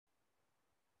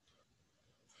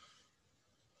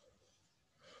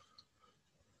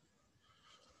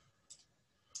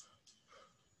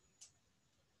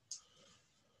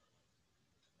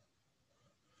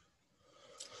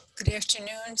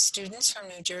afternoon, students from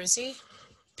New Jersey,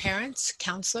 parents,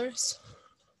 counselors.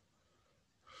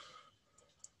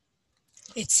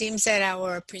 It seems that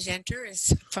our presenter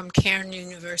is from Cairn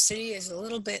University is a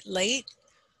little bit late.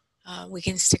 We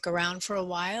can stick around for a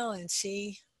while and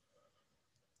see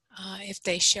if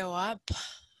they show up.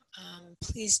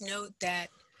 Please note that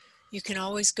you can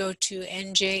always go to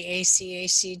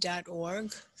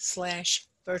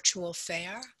njacac.org/virtual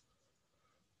fair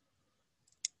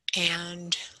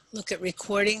and look at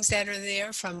recordings that are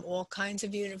there from all kinds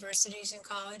of universities and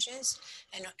colleges,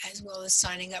 and as well as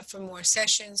signing up for more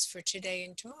sessions for today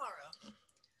and tomorrow.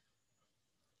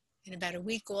 In about a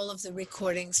week, all of the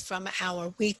recordings from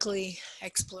our weekly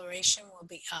exploration will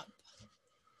be up.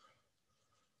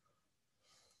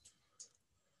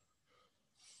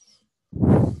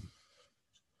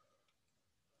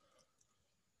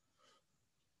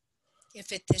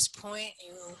 If at this point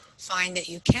you find that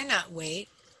you cannot wait,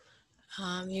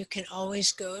 you can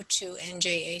always go to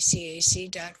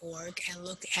njacac.org and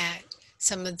look at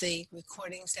some of the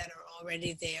recordings that are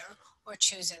already there, or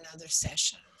choose another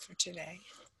session for today.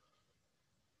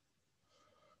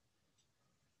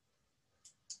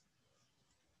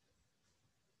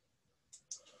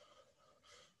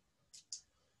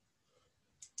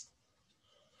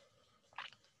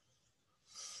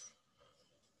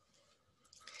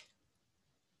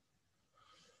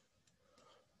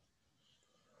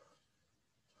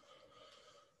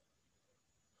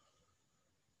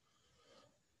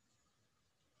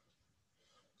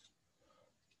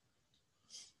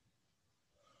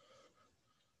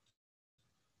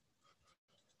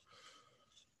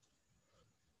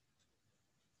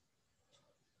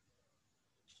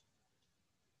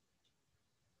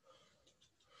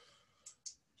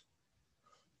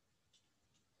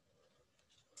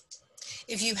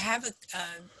 If you have a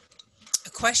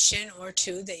question or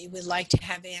two that you would like to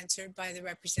have answered by the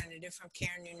representative from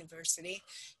Cairn University,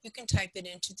 you can type it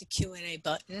into the Q&A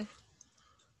button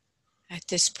at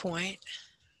this point.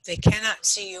 They cannot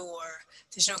see you, or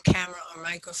there's no camera or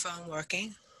microphone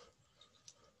working.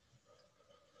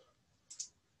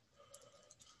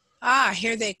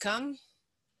 Here they come.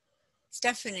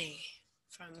 Stephanie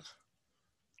from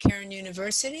Cairn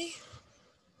University.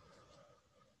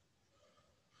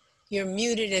 You're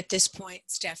muted at this point,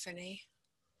 Stephanie.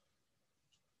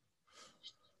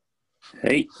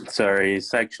 Hey, sorry,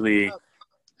 it's actually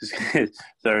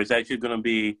it's actually going to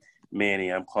be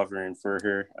Manny. I'm covering for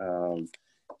her.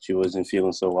 She wasn't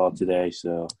feeling so well today,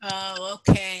 so. Oh,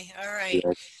 okay. All right.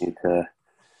 Yeah,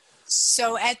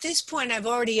 So at this point, I've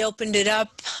already opened it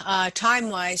up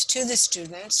time-wise to the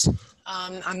students.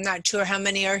 I'm not sure how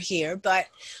many are here, but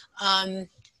I'm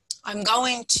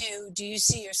going to, do you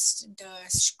see the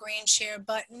screen share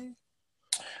button?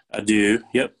 I do,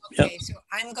 yep. Okay, so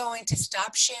I'm going to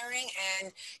stop sharing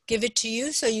and give it to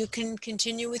you so you can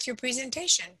continue with your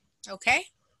presentation, okay?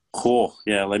 Cool,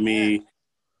 yeah, let me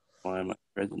find my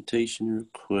presentation real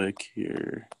quick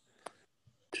here.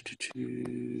 Give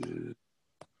me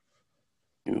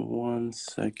 1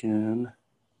 second.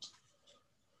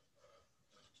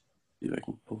 See if I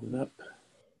can pull it up.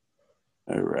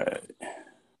 All right.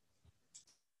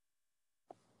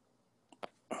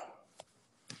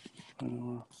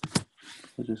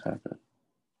 What just happened?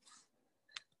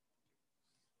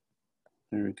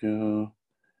 There we go.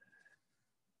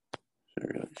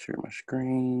 Sorry, let's share my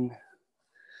screen.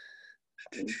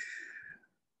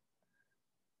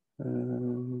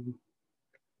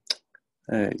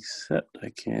 Except I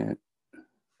can't.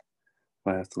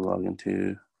 I have to log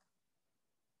into.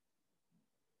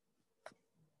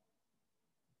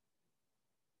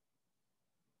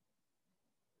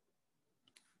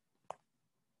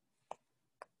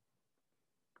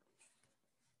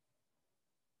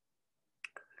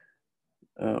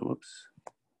 Whoops.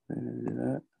 I didn't do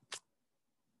that.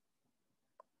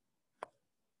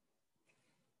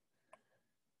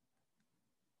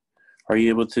 Are you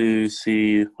able to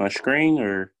see my screen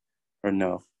or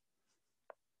no?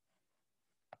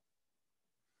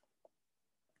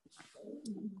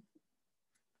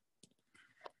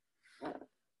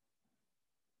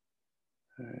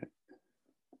 All right.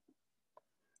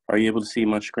 Are you able to see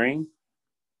my screen?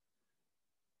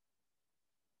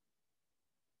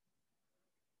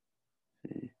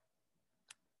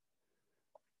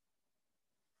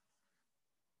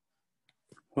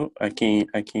 Oh, I can't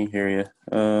hear you.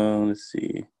 Let's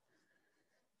see.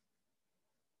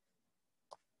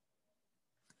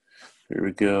 Here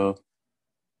we go.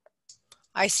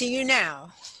 I see you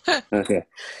now. Okay.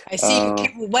 I see your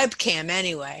webcam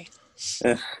anyway.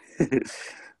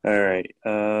 All right.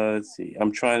 Let's see.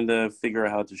 I'm trying to figure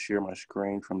out how to share my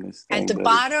screen from this At thing, the but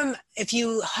bottom, if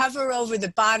you hover over the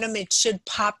bottom, it should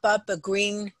pop up a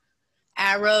green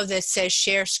arrow that says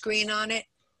share screen on it.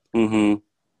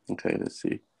 Okay, let's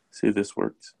see. See if this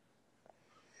works.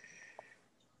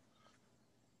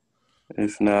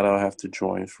 If not, I'll have to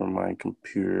join from my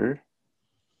computer.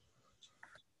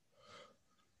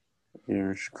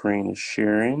 Your screen is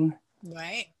sharing.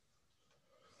 Right.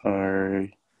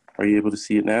 Are you able to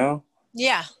see it now?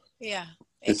 Yeah. Yeah.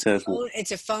 It says,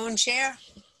 It's a phone share.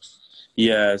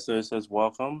 yeah, so it says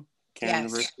welcome, Cairn Yes.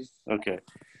 University. Okay.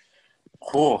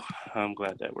 Cool. I'm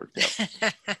glad that worked out.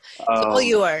 It's all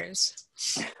yours.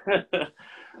 All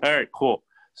right, cool.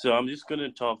 So I'm just going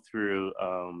to talk through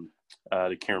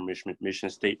the Cairn mission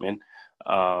statement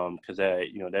because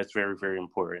that's very, very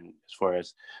important as far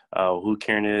as who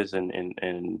Cairn is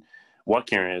and what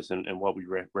Cairn is and what we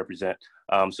represent.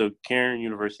 So Cairn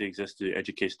University exists to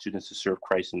educate students to serve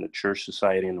Christ in the church,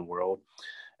 society, and the world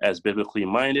as biblically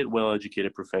minded,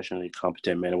 well-educated, professionally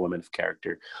competent men and women of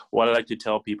character. What I like to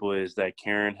tell people is that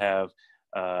Cairn have,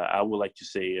 I would like to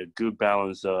say, a good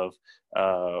balance of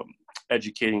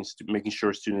educating, making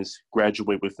sure students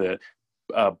graduate with a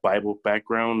Bible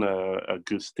background, a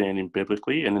good standing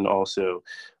biblically, and then also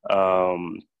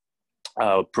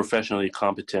professionally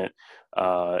competent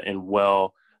and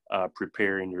well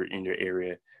prepared in your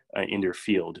area, in their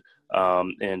field.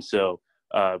 And so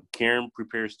Cairn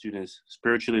prepares students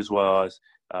spiritually as well as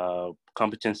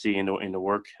competency in the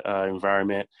work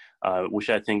environment, which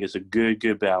I think is a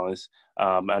good balance.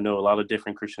 I know a lot of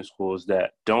different Christian schools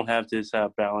that don't have this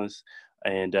balance,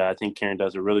 and I think Cairn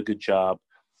does a really good job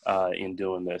in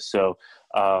doing this. So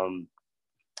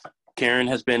Cairn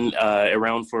has been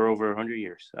around for over 100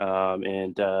 years,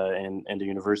 and the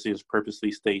university has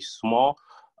purposely stayed small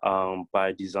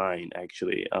by design,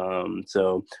 actually.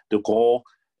 So the goal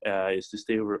is to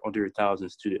stay under 1,000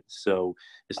 students. So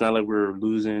it's not like we're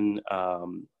losing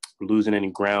any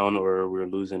ground, or we're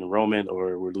losing enrollment,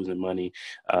 or we're losing money.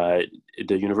 The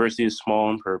university is small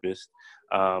on purpose.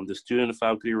 The student to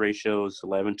faculty ratio is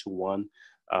 11-1.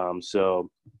 So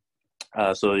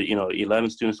 11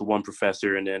 students to one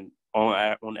professor, and then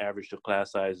on average, the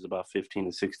class size is about 15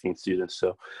 to 16 students.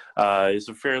 So it's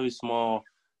a fairly small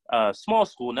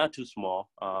school, not too small.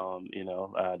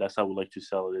 That's how we like to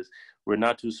sell it. Is we're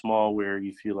not too small where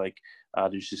you feel like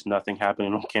there's just nothing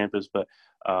happening on campus, but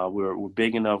we're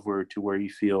big enough to where you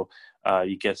feel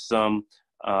you get some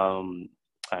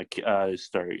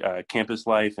campus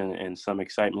life and some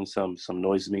excitement, some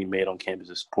noise being made on campus,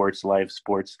 sports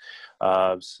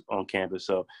on campus.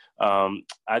 So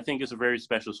I think it's a very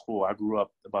special school. I grew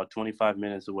up about 25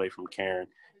 minutes away from Cairn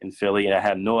in Philly, and I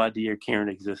had no idea Cairn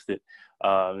existed.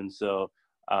 And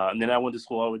then I went to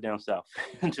school all the way down south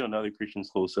to another Christian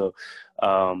school. So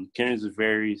Cairn is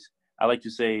I like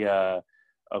to say, a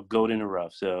gold in the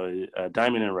rough. So a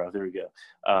diamond in the rough. There we go.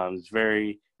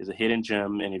 It's a hidden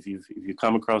gem, and if you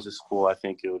come across this school, I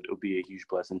think it'll be a huge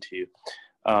blessing to you.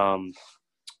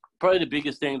 Probably the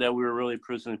biggest thing that we're really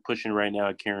pushing right now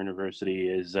at Cairn University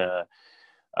is the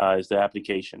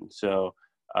application. So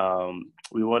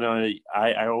we want to.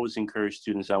 I always encourage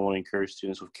students. I want to encourage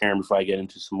students with Cairn before I get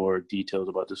into some more details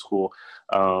about the school.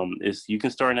 Is you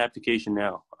can start an application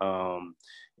now.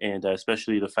 And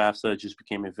especially the FAFSA just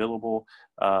became available,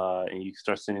 and you can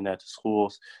start sending that to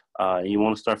schools. And you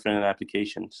want to start filling an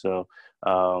application. So,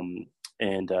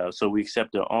 so we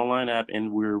accept the online app,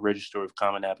 and we're registered with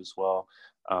Common App as well.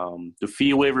 The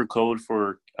fee waiver code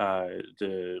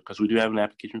because we do have an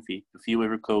application fee. The fee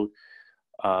waiver code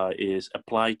is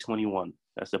apply21.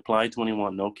 That's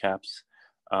apply21, no caps.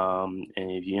 And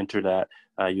if you enter that,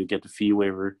 you get the fee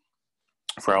waiver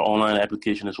for our online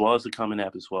application as well as the Common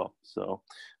App as well. So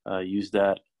use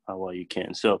that while you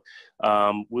can. So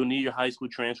we'll need your high school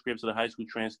transcript. So the high school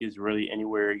transcript is really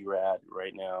anywhere you're at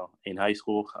right now in high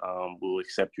school. We'll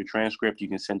accept your transcript. You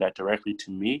can send that directly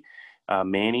to me,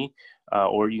 Manny,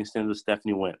 or you can send it to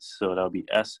Stephanie Wentz. So that'll be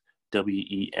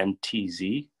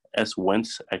SWENTZ,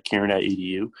 swentz at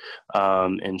Cairn.edu.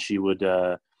 And she would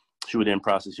then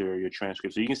process your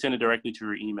transcript. So you can send it directly to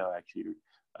your email, actually.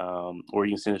 Or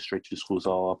you can send it straight to the school. It's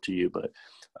all up to you. But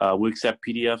we accept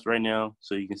PDFs right now,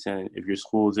 so you can send if your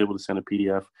school is able to send a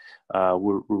PDF.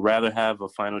 We'd rather have a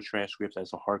final transcript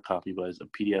as a hard copy, but as a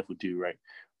PDF would do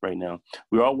right now.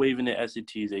 We're all waiving the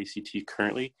SATs, ACT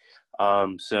currently,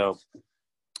 so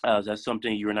that's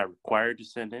something you're not required to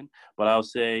send in. But I'll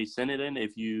say send it in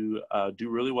if you do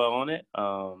really well on it.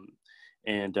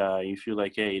 And you feel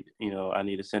like, hey, I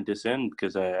need to send this in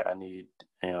because I need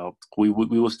we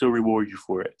will still reward you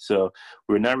for it. So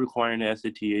we're not requiring the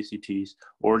SAT, ACTs,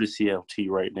 or the CLT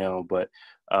right now, but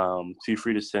feel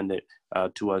free to send it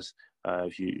to us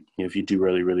if you do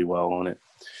really, really well on it.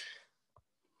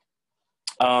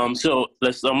 So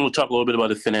I'm going to talk a little bit about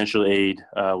the financial aid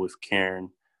with Cairn.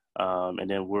 And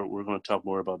then we're going to talk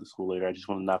more about the school later. I just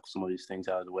want to knock some of these things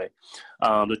out of the way.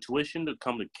 The tuition to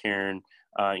come to Cairn,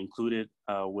 included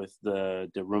with the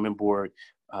room and board,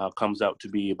 comes out to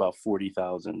be about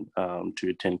 $40,000 to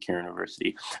attend Cairn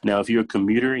University. Now, if you're a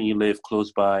commuter and you live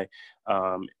close by,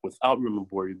 without room and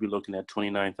board, you'd be looking at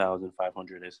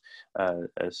 $29,500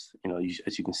 as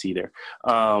you can see there.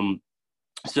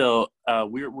 So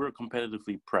we're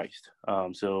competitively priced.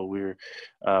 So we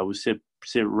sit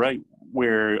right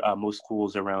where most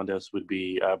schools around us would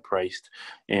be priced,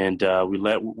 and we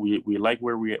like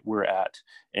where we're at,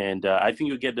 and I think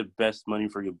you'll get the best money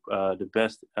for your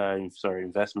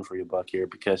investment for your buck here,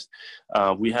 because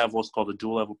we have what's called a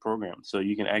dual level program. So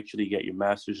you can actually get your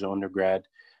master's or undergrad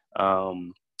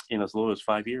in as little as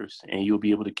 5 years, and you'll be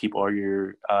able to keep all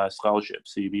your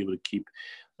scholarships. So you'll be able to keep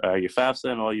your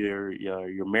FAFSA and all your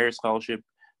merit scholarship,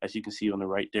 as you can see on the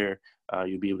right there.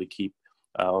 You'll be able to keep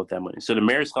all of that money. So the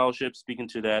merit scholarship, speaking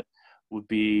to that, would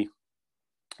be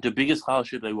the biggest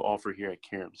scholarship they will offer here at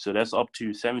Cairn. So that's up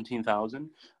to $17,000.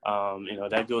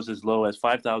 That goes as low as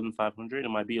 $5,500. It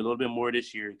might be a little bit more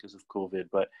this year because of COVID,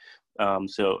 but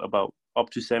so about up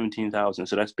to $17,000.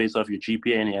 So that's based off your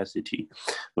GPA and the SAT.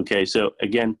 Okay, so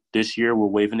again, this year we're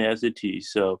waiving the SAT.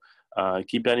 So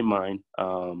keep that in mind.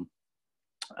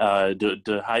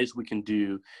 The highest we can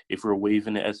do if we're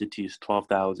waiving the SAT is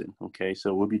 $12,000. Okay,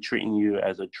 so we'll be treating you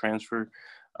as a transfer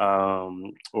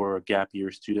or a gap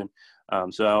year student.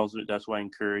 So that's why I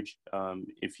encourage,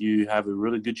 if you have a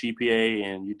really good GPA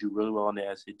and you do really well on the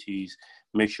SATs,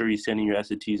 make sure you're sending your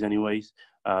SATs anyways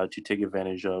to take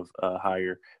advantage of a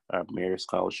higher merit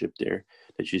scholarship there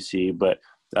that you see. But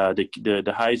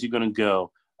the highest you're going to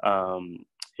go,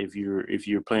 if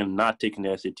you're planning on not taking the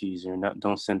SATs or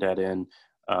don't send that in,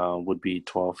 would be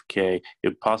 $12K.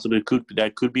 It possibly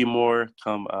could be more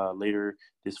come later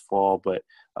this fall, but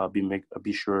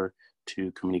be sure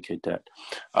to communicate that.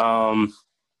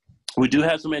 We do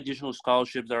have some additional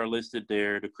scholarships that are listed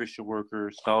there. The Christian Worker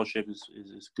Scholarship is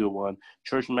a good one.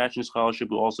 Church Matching Scholarship.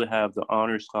 We also have the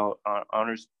Honors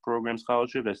Program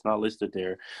Scholarship that's not listed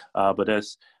there, but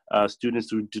that's students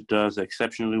who does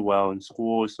exceptionally well in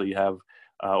school. So you have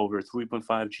over 3.5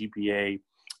 GPA.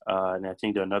 And I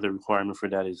think another requirement for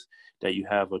that is that you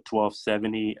have a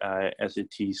 1270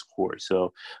 SAT score.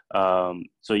 So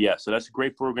that's a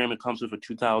great program. It comes with a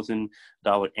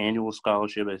 $2,000 annual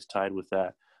scholarship that's tied with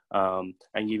that. I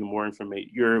can give you more information.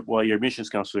 Your admissions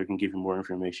counselor can give you more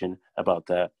information about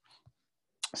that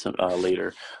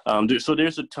later. So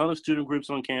there's a ton of student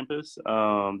groups on campus.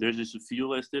 There's just a few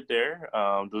listed there.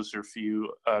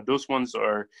 Those ones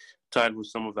are tied with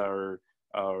some of our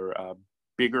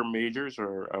bigger majors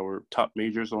or our top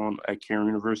majors at Cairn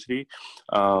University.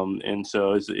 And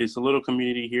so it's a little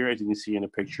community here, as you can see in the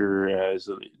picture, as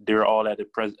they're all at the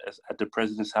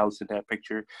president's house in that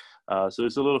picture. So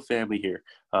it's a little family here.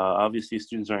 Obviously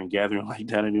students aren't gathering like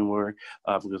that anymore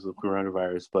because of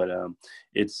coronavirus, but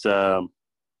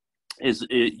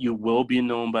you will be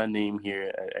known by name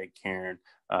here at Cairn.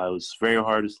 It was very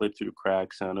hard to slip through the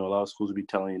cracks. I know a lot of schools will be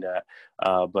telling you that,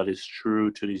 but it's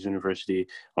true to these universities.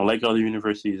 Unlike other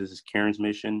universities, this is Cairn's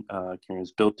mission.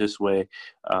 Cairn's built this way.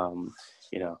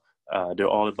 They're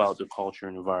all about the culture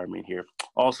and environment here.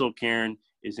 Also, Cairn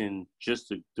is in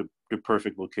just the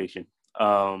perfect location.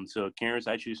 So Cairn is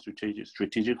actually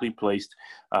strategically placed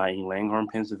in Langhorne,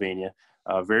 Pennsylvania,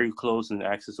 very close and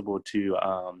accessible to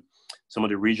some of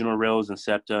the regional rails and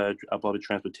SEPTA, public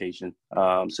transportation.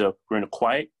 So we're in a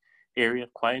quiet area,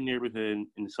 quiet neighborhood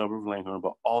in the suburb of Langhorne,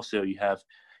 but also you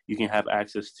can have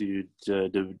access to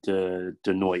the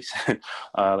noise,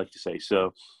 I like to say.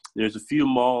 So there's a few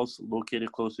malls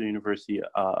located close to the university.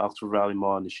 Oxford Valley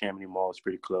Mall and the Chamonix Mall is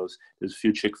pretty close. There's a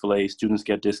few Chick-fil-A. Students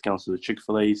get discounts to the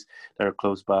Chick-fil-A's that are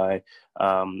close by.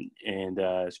 And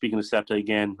speaking of SEPTA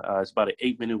again, it's about an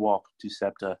 8-minute walk to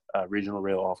SEPTA Regional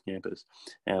Rail off campus,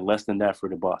 and less than that for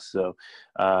the bus. So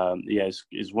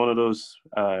it's one of those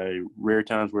rare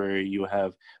times where you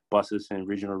have buses and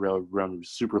Regional Rail run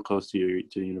super close to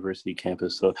the university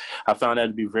campus. So I found that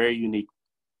to be very unique.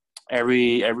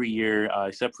 Every year,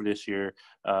 except for this year,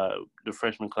 the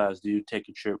freshman class do take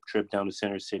a trip down to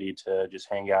Center City to just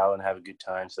hang out and have a good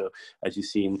time. So as you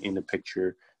see in the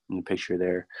picture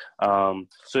there.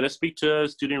 So let's speak to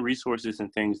student resources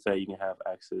and things that you can have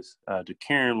access to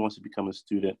Cairn once you become a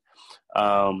student.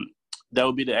 That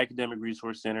would be the Academic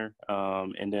Resource Center,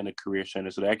 and then a Career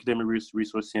Center. So the Academic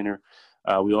Resource Center,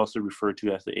 we also refer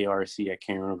to as the ARC at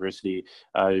Cairn University.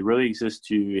 It really exists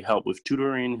to help with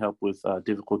tutoring, help with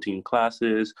difficulty in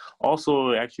classes.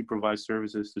 Also, actually provides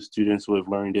services to students with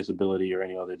learning disability or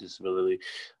any other disability.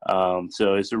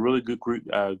 So it's a really good group,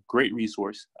 great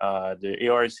resource. The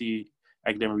ARC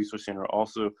Academic Resource Center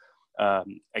also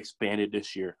expanded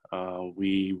this year.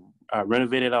 We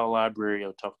renovated our library.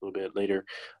 I'll talk a little bit later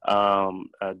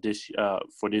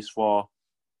for this fall.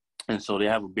 And so they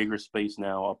have a bigger space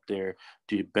now up there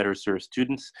to better serve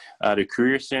students. The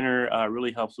Career Center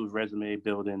really helps with resume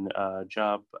building,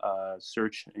 job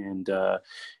search, and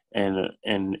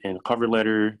cover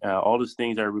letter. All those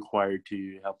things are required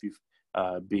to help you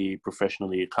be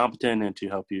professionally competent and to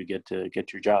help you get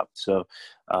your job. So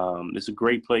it's a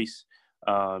great place.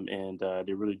 And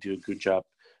they really do a good job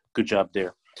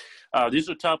there. These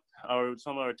are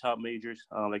some of our top majors.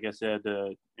 Like I said,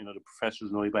 the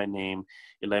professors know you by name,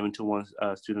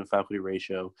 11-to-1 student faculty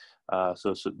ratio.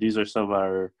 So these are some of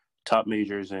our top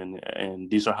majors, and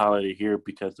these are highlighted here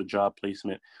because the job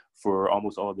placement for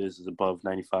almost all of this is above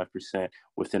 95%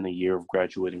 within a year of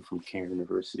graduating from Cairn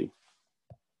University.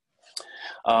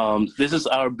 This is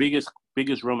our biggest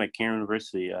room at Cairn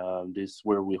University. This is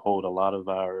where we hold a lot of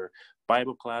our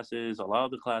Bible classes, a lot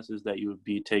of the classes that you would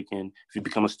be taking if you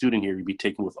become a student here, you'd be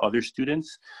taking with other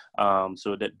students.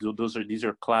 So that these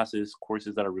are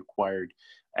courses that are required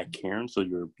at Cairn. So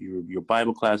your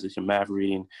Bible classes, your math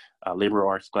reading, liberal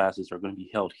arts classes are going to be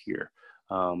held here.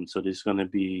 So there's going to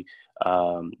be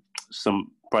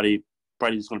probably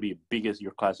is going to be as big as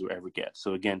your class will ever get.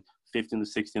 So again, 15 to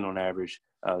 16 on average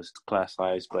class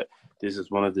size, but this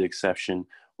is one of the exception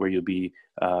where you'll be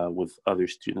with other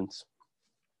students.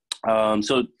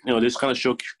 So this kind of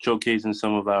showcasing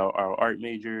some of our art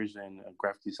majors, and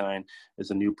graphic design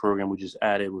is a new program we just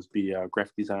added, was the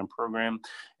graphic design program.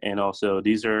 And also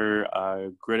these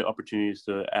are great opportunities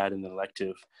to add an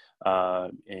elective,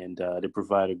 and they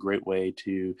provide a great way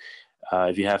to,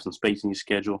 if you have some space in your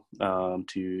schedule,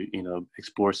 to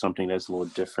explore something that's a little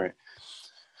different.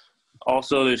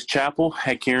 Also, there's chapel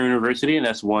at Cairn University, and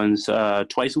that's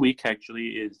twice a week. Actually,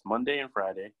 is Monday and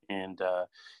Friday, and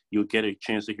you'll get a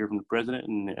chance to hear from the president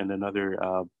and another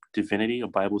divinity, a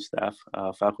Bible staff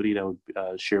faculty that would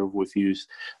share with you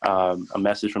a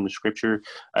message from the scripture.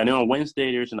 I know on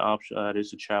Wednesday there's an option.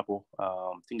 There's a chapel.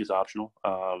 I think it's optional.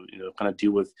 Kind of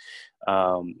deal with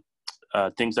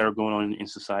things that are going on in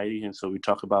society, and so we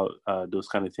talk about those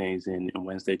kind of things in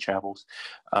Wednesday chapels.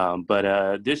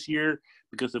 But this year,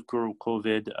 because of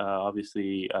COVID,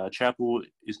 obviously chapel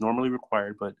is normally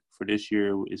required, but for this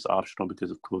year it's optional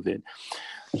because of COVID.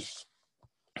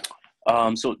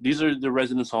 So these are the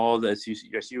residence halls that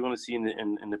you're going to see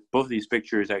in both of these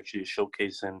pictures, actually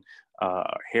showcasing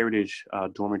Heritage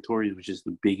dormitories, which is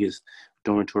the biggest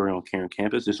dormitory on Cairn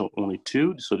campus. There's only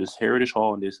two, so there's Heritage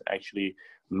Hall and there's actually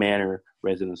Manor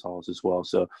residence halls as well.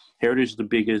 So Heritage is the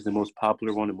biggest, the most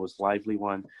popular one, the most lively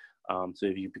one. So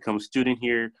if you become a student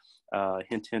here,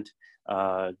 hint,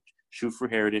 shoot for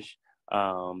Heritage.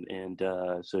 So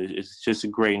it's just a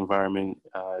great environment.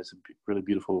 It's a really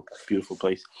beautiful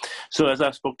place. So as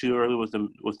I spoke to you earlier, was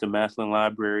the Maslin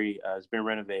Library. It's been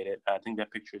renovated. I think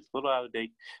that picture is a little out of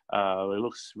date. It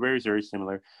looks very, very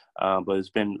similar, but it's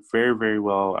been very, very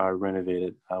well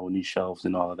renovated with new shelves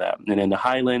and all of that. And then the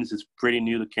Highlands is pretty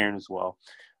new to Cairn as well.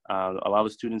 A lot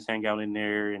of students hang out in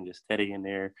there and just study in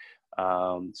there.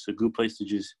 It's a good place to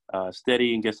just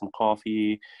study and get some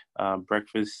coffee,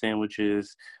 breakfast,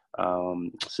 sandwiches.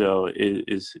 So it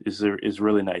is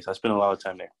really nice. I spent a lot of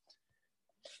time there.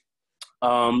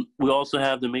 We also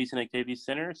have the Mason Activity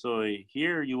Center. So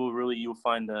here you'll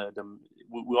find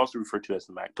we also refer to as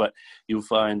the MAC, but you'll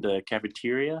find the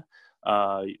cafeteria,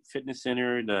 fitness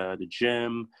center, the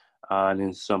gym, and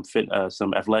then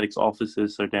some athletics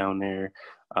offices are down there.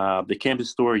 The campus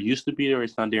store used to be there.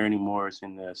 It's not there anymore. It's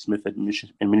in the Smith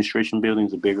Administration Building.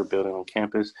 It's a bigger building on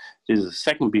campus. This is the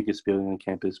second biggest building on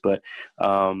campus. But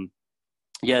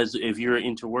yes, if you're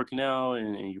into working out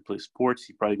and you play sports,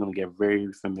 you're probably going to get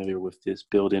very familiar with this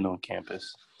building on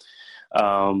campus.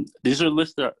 These are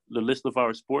the list of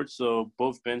our sports. So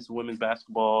both men's and women's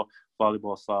basketball,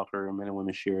 volleyball, soccer, men and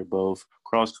women share both.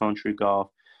 Cross country,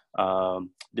 golf.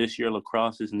 This year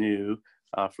lacrosse is new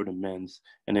for the men's,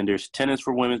 and then there's tennis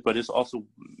for women, but it's also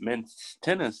men's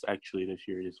tennis actually this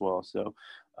year as well. So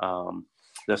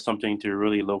that's something to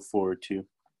really look forward to.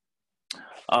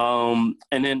 And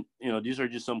then these are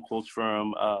just some quotes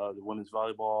from the women's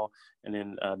volleyball, and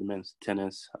then the men's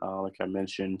tennis, like I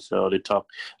mentioned. So they talk.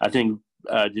 I think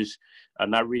just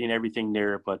not reading everything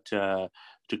there, but to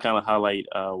kind of highlight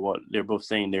what they're both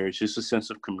saying there is just a sense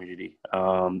of community.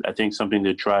 I think something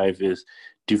to drive is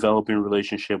developing a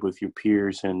relationship with your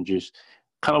peers and just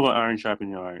kind of an iron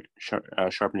sharpening iron,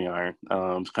 sharpening iron.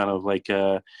 It's kind of like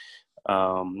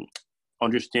um,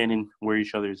 understanding where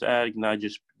each other is at. Not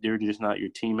just they're just not your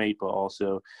teammate, but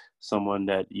also someone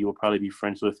that you will probably be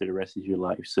friends with for the rest of your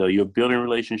life. So you're building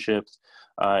relationships,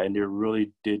 and they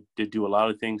really did do a lot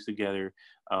of things together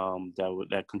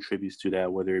that contributes to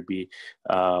that, whether it be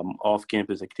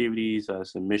off-campus activities,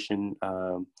 some mission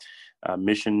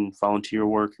volunteer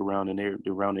work around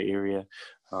the area.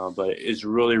 But it's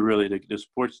really the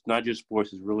sports, not just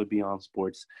sports, is really beyond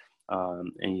sports.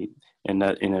 And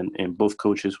both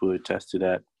coaches will attest to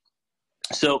that.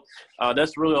 So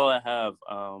that's really all I have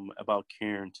about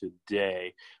Cairn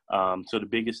today. So the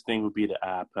biggest thing would be the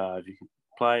app. If you can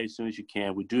apply as soon as you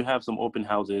can. We do have some open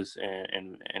houses,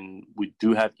 and we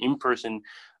do have in-person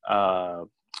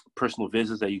personal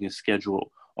visits that you can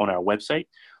schedule on our website.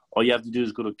 All you have to do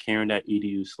is go to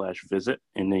cairn.edu/visit,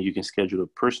 and then you can schedule a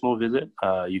personal visit.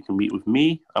 You can meet with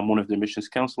me. I'm one of the admissions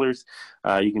counselors.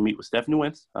 You can meet with Stephanie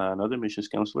Wentz, another admissions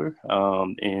counselor,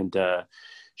 and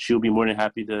she'll be more than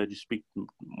happy to just speak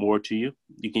more to you.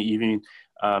 You can even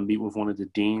meet with one of the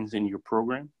deans in your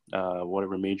program,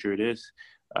 whatever major it is.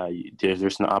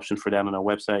 There's an option for that on our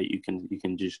website. You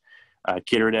can just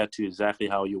cater that to exactly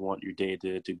how you want your day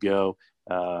to go.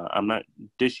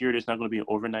 This year there's not going to be an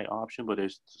overnight option, but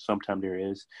sometime there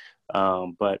is.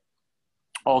 But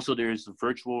also there's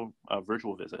virtual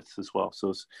visits as well.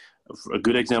 So a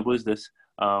good example is this.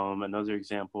 Another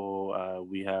example,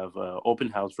 we have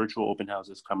virtual open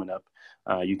houses coming up.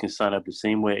 You can sign up the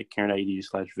same way at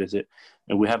cairn.edu/visit.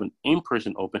 And we have an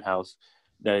in-person open house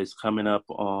that is coming up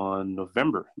on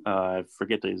November. I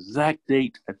forget the exact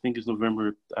date. I think it's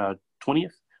November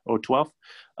 20th or 12th.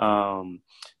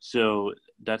 So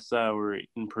that's our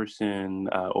in-person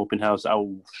open house. I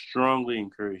will strongly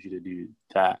encourage you to do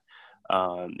that.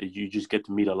 You just get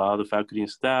to meet a lot of the faculty and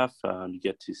staff. You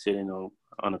get to sit in a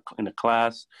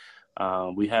class.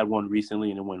 We had one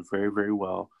recently, and it went very, very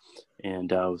well.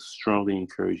 And I would strongly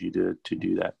encourage you to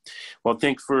do that. Well,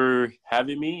 thanks for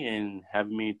having me and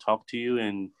having me talk to you,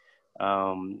 and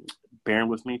bearing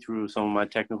with me through some of my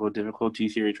technical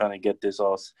difficulties here, trying to get this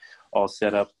all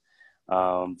set up.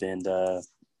 And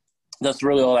that's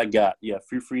really all I got. Yeah,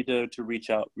 feel free to reach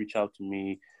out to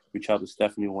me, reach out to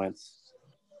Stephanie Wentz.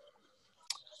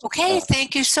 Okay,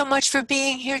 thank you so much for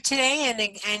being here today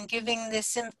and giving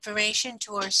this information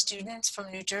to our students from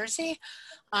New Jersey.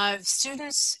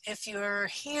 Students, if you're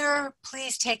here,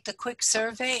 please take the quick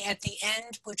survey at the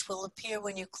end, which will appear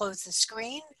when you close the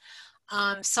screen.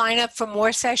 Sign up for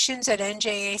more sessions at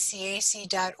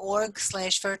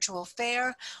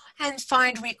njacac.org/virtual-fair and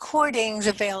find recordings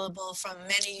available from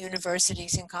many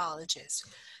universities and colleges.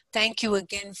 Thank you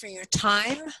again for your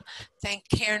time. Thank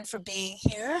Cairn for being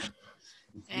here.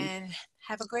 And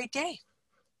have a great day.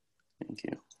 Thank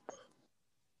you.